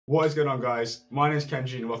What is going on, guys? My name is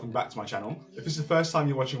Kenji and welcome back to my channel. If this is the first time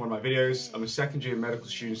you're watching one of my videos, I'm a second year medical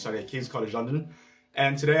student studying at King's College London,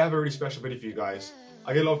 and today I have a really special video for you guys.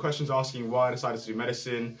 I get a lot of questions asking why I decided to do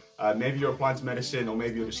medicine. Maybe you're applying to medicine or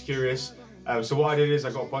maybe you're just curious. So what I did is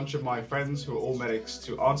I got a bunch of my friends who are all medics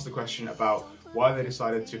to answer the question about why they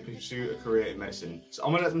decided to pursue a career in medicine. So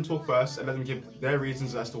I'm going to let them talk first and let them give their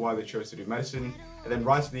reasons as to why they chose to do medicine, and then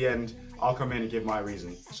right at the end I'll come in and give my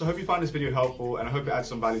reason. So I hope you find this video helpful and I hope it adds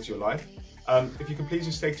some value to your life. If you could please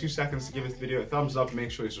just take 2 seconds to give this video a thumbs up and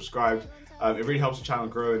make sure you're subscribed. It really helps the channel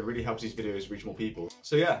grow and really helps these videos reach more people.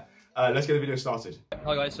 So yeah, let's get the video started.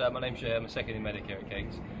 Hi guys, my name's Jay, I'm a second year medic here at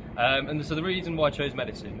King's. And so the reason why I chose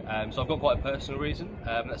medicine, so I've got quite a personal reason.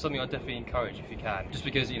 That's something I definitely encourage if you can. Just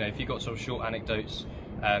because, if you've got sort of short anecdotes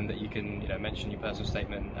that you can mention in your personal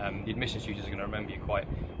statement, the admissions tutors are going to remember you quite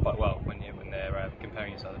well when they're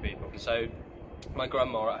comparing you to other people. So my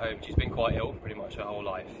grandma at home, she's been quite ill pretty much her whole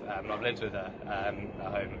life, and I've lived with her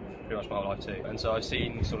at home pretty much my whole life too. And so I've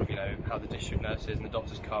seen sort of how the district nurses and the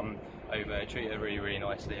doctors come over, treat her really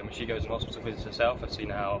nicely, and when she goes on hospital visits herself, I've seen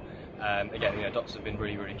how again, doctors have been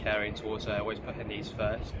really caring towards her, always put her needs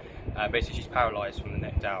first. Basically she's paralysed from the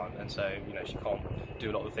neck down, and so she can't do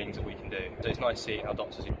a lot of the things that we can do. So it's nice seeing how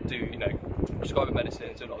doctors do prescribe her medicine,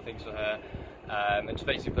 do a lot of things for her, and just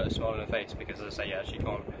basically put a smile on her face, because as I say, she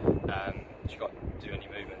can't do any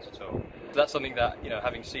movements at all. So that's something that,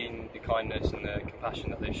 having seen the kindness and the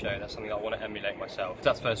compassion that they show, that's something that I want to emulate myself.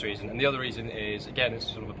 That's the first reason. And the other reason is, again, it's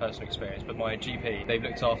sort of a personal experience, but my GP, they've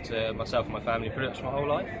looked after myself and my family pretty much my whole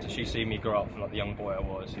life. So she's seen me grow up from like the young boy I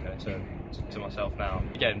was, to myself now.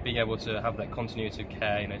 Again, being able to have that continuity of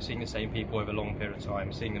care, seeing the same people over a long period of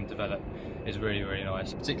time, seeing them develop is really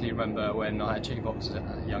nice. Particularly remember when I had chickenpox at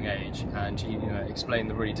a young age, and she explained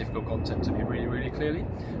the really difficult concept to me really clearly.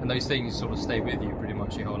 And those things sort of stay with you pretty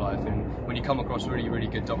much your whole life. And when you come across really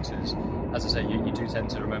good doctors, as I say, you do tend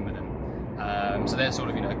to remember them. So they're sort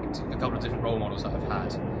of a couple of different role models that I've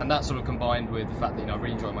had, and that sort of combined with the fact that I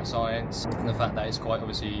really enjoy my science, and the fact that it's quite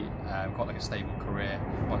obviously quite like a stable career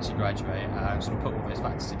once you graduate, sort of put all those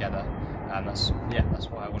factors together, and that's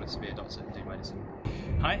why I wanted to be a doctor and do medicine.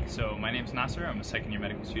 Hi, so my name's Nasser. I'm a second year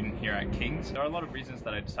medical student here at King's. There are a lot of reasons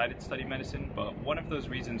that I decided to study medicine, but one of those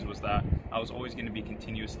reasons was that I was always going to be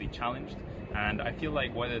continuously challenged. And I feel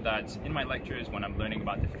like whether that's in my lectures when I'm learning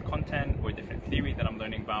about different content or different theory that I'm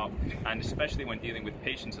learning about, and especially when dealing with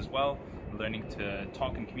patients as well, learning to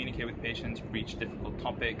talk and communicate with patients, reach difficult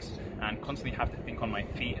topics, and constantly have to think on my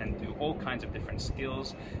feet and do all kinds of different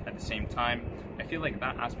skills at the same time. I feel like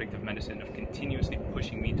that aspect of medicine, of continuously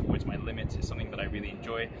pushing me towards my limits, is something that I really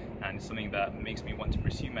enjoy, and it's something that makes me want to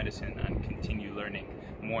pursue medicine and continue learning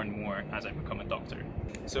more and more as I become a doctor.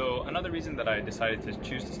 So another reason that I decided to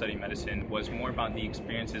choose to study medicine was more about the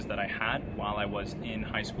experiences that I had while I was in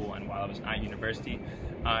high school and while I was at university.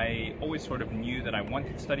 I always sort of knew that I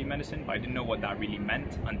wanted to study medicine, but I didn't know what that really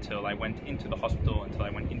meant until I went into the hospital, until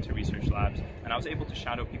I went into research labs, and I was able to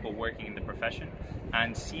shadow people working in the profession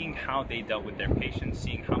and seeing how they dealt with their patients,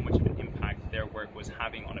 seeing how much of an impact their work was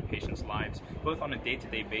having on a patient's lives, both on a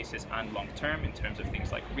day-to-day basis and long-term in terms of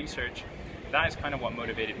things like research. That is kind of what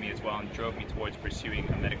motivated me as well and drove me towards pursuing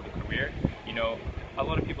a medical career. A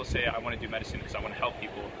lot of people say I want to do medicine because I want to help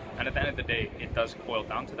people, and at the end of the day it does boil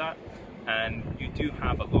down to that, and you do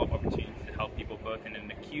have a lot of opportunities to help people both in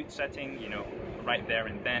an acute setting, right there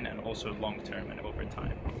and then, and also long-term and over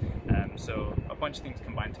time. So a bunch of things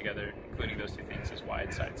combined together, including those 2 things, is why I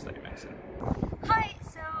decided to study medicine. Hi,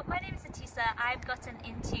 so my name is Atisa. I've gotten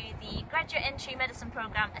into the graduate entry medicine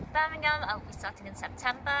program at Birmingham. I'll be starting in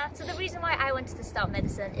September. So the reason why I wanted to start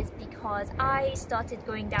medicine is because I started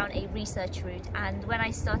going down a research route, and when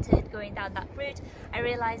I started going down that route, I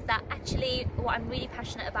realized that actually what I'm really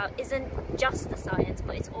passionate about isn't just the science,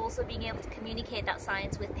 but it's also being able to communicate that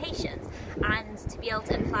science with patients and to be able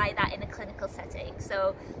to apply that in a clinical setting.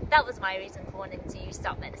 So that was my reason for wanting to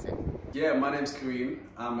start medicine. Yeah, my name's Kareem.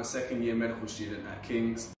 I'm a second year medical student at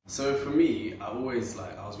King's. So for me, I was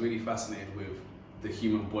really fascinated with the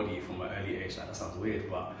human body from an early age. That sounds weird,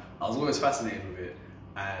 but I was always fascinated with it,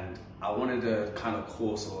 and I wanted a kind of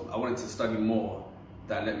course, or I wanted to study more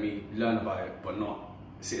that let me learn about it, but not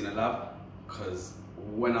sit in a lab, because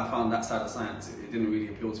when I found that side of science, it didn't really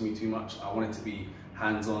appeal to me too much. I wanted to be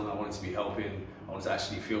hands-on, I wanted to be helping, I wanted to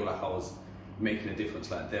actually feel like I was making a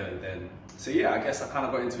difference like there and then. So yeah, I guess I kind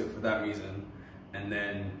of got into it for that reason, and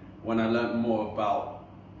then when I learned more about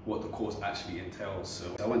what the course actually entails,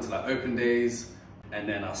 so I went to like open days, and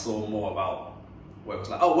then I saw more about where it was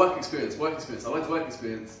like, oh, work experience. I went to work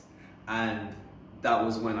experience, and that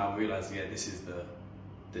was when I realized, yeah, this is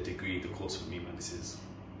the degree, the course for me, man.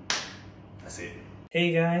 That's it.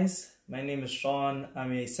 Hey guys, my name is Sean.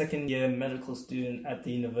 I'm a second year medical student at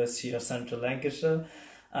the University of Central Lancashire,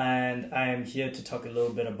 and I am here to talk a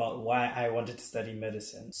little bit about why I wanted to study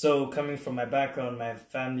medicine. So coming from my background, my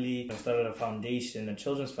family started a foundation, a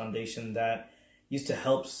children's foundation that used to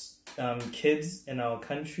help kids in our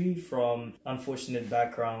country from unfortunate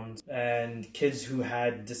backgrounds and kids who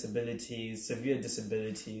had disabilities, severe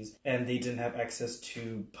disabilities, and they didn't have access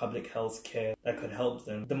to public health care that could help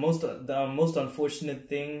them. The most unfortunate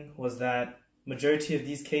thing was that majority of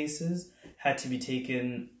these cases had to be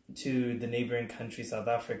taken to the neighboring country, South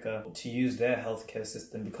Africa, to use their healthcare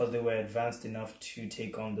system because they were advanced enough to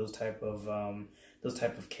take on those type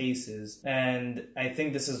of cases. And I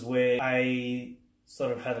think this is where I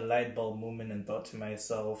sort of had a light bulb moment and thought to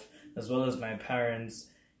myself, as well as my parents,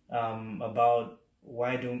 about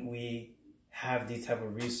why don't we have these type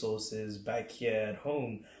of resources back here at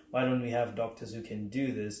home? Why don't we have doctors who can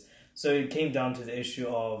do this? So it came down to the issue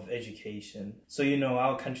of education. So,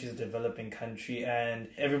 our country is a developing country and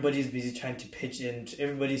everybody's busy trying to pitch in,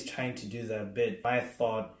 everybody's trying to do their bit. I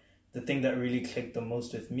thought the thing that really clicked the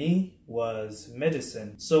most with me was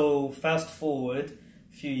medicine. So fast forward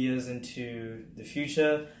a few years into the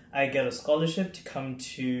future, I get a scholarship to come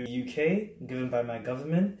to the UK given by my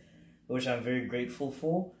government, which I'm very grateful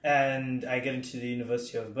for. And I get into the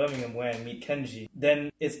University of Birmingham where I meet Kenji. Then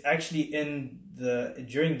it's actually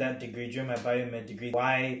during my biomed degree,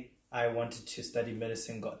 why I wanted to study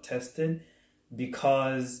medicine got tested,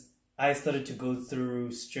 because I started to go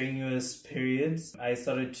through strenuous periods. I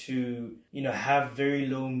started to, have very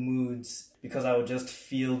low moods because I would just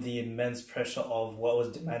feel the immense pressure of what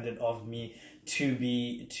was demanded of me to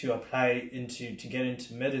get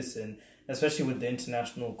into medicine, especially with the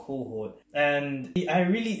international cohort. And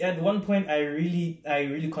at one point, I really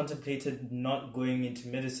contemplated not going into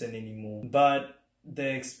medicine anymore. But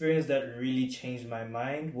the experience that really changed my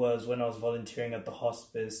mind was when I was volunteering at the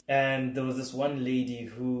hospice. And there was this one lady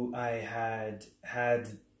who I had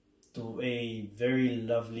a very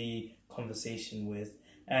lovely conversation with.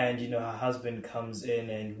 And, her husband comes in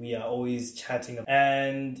and we are always chatting.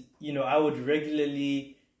 And, I would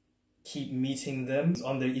regularly keep meeting them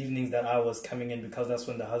on the evenings that I was coming in, because that's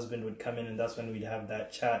when the husband would come in and that's when we'd have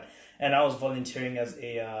that chat. And I was volunteering as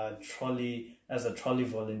a trolley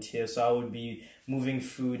volunteer. So I would be moving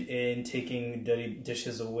food in, taking dirty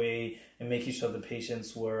dishes away, and making sure the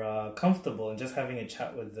patients were comfortable and just having a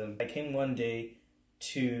chat with them. I came one day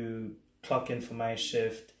to clock in for my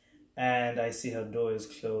shift and I see her door is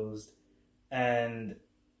closed, and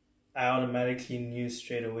I automatically knew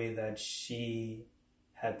straight away that she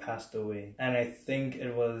had passed away. And I think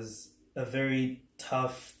it was a very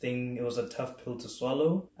tough thing. It was a tough pill to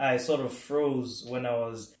swallow. I sort of froze when I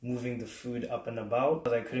was moving the food up and about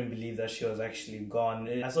because I couldn't believe that she was actually gone.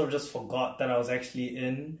 I sort of just forgot that I was actually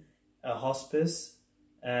in a hospice,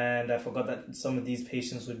 and I forgot that some of these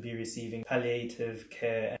patients would be receiving palliative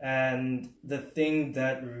care. And the thing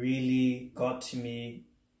that really got to me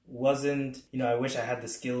wasn't, I wish I had the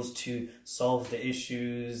skills to solve the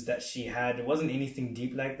issues that she had. It wasn't anything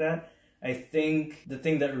deep like that. I think the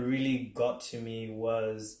thing that really got to me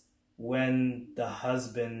was when the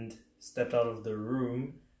husband stepped out of the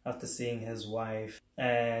room after seeing his wife,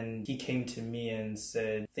 and he came to me and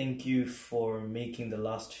said, "Thank you for making the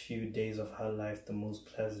last few days of her life the most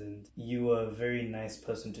pleasant. You were a very nice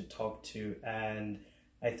person to talk to, and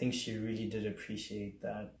I think she really did appreciate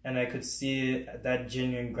that." And I could see that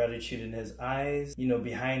genuine gratitude in his eyes,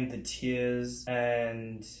 behind the tears.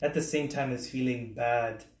 And at the same time as feeling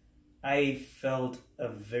bad, I felt a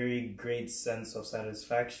very great sense of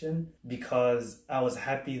satisfaction, because I was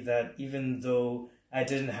happy that even though I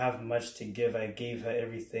didn't have much to give, I gave her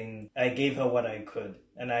everything. I gave her what I could,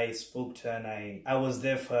 and I spoke to her, and I was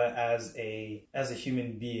there for her as a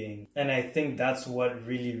human being. And I think that's what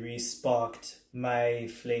really re-sparked my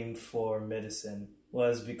flame for medicine,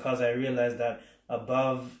 was because I realized that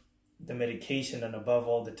above the medication and above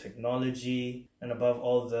all the technology and above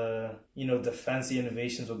all the, the fancy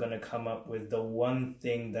innovations we're going to come up with, the one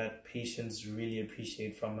thing that patients really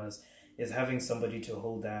appreciate from us is having somebody to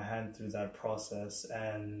hold their hand through that process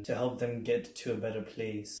and to help them get to a better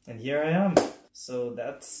place. And here I am. So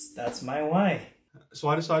that's my why. So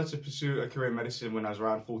I decided to pursue a career in medicine when I was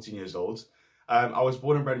around 14 years old. I was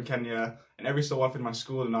born and bred in Kenya, and every so often my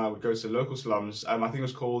school and I would go to local slums. I think it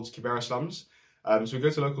was called Kibera slums. So we'd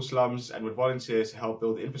go to local slums and would volunteer to help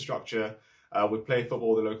build the infrastructure, would play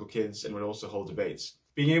football with the local kids, and would also hold debates.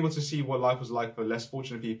 Being able to see what life was like for less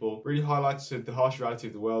fortunate people really highlighted the harsh reality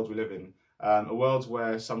of the world we live in. A world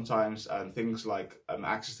where sometimes things like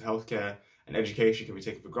access to healthcare and education can be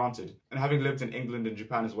taken for granted. And having lived in England and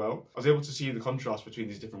Japan as well, I was able to see the contrast between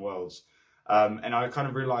these different worlds. And I kind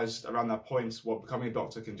of realized around that point what becoming a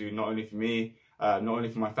doctor can do, not only for me, not only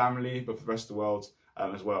for my family, but for the rest of the world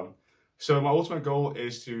as well. So my ultimate goal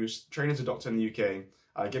is to train as a doctor in the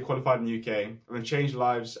UK, get qualified in the UK, and then change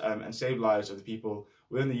lives and save lives of the people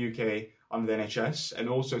within the UK under the NHS, and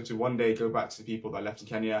also to one day go back to the people that left in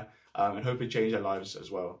Kenya and hopefully change their lives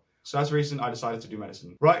as well. So that's the reason I decided to do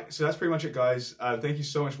medicine. Right, so that's pretty much it, guys. Thank you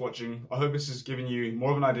so much for watching. I hope this has given you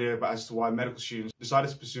more of an idea about as to why medical students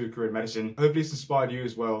decided to pursue a career in medicine. Hopefully it's inspired you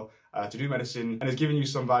as well to do medicine and has given you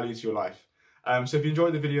some value to your life. So if you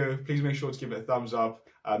enjoyed the video, please make sure to give it a thumbs up.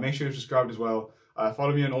 Make sure you're subscribed as well.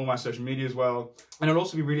 Follow me on all my social media as well. And I'd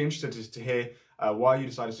also be really interested to hear why you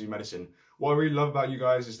decided to do medicine. What I really love about you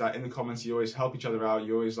guys is that in the comments you always help each other out.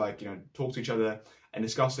 You always talk to each other and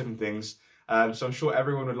discuss different things. So I'm sure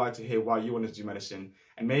everyone would like to hear why you wanted to do medicine,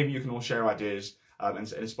 and maybe you can all share ideas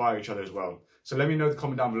and inspire each other as well. So let me know in the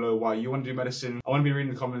comment down below why you want to do medicine. I want to be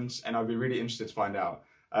reading the comments, and I'll be really interested to find out.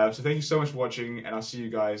 So thank you so much for watching, and I'll see you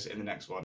guys in the next one.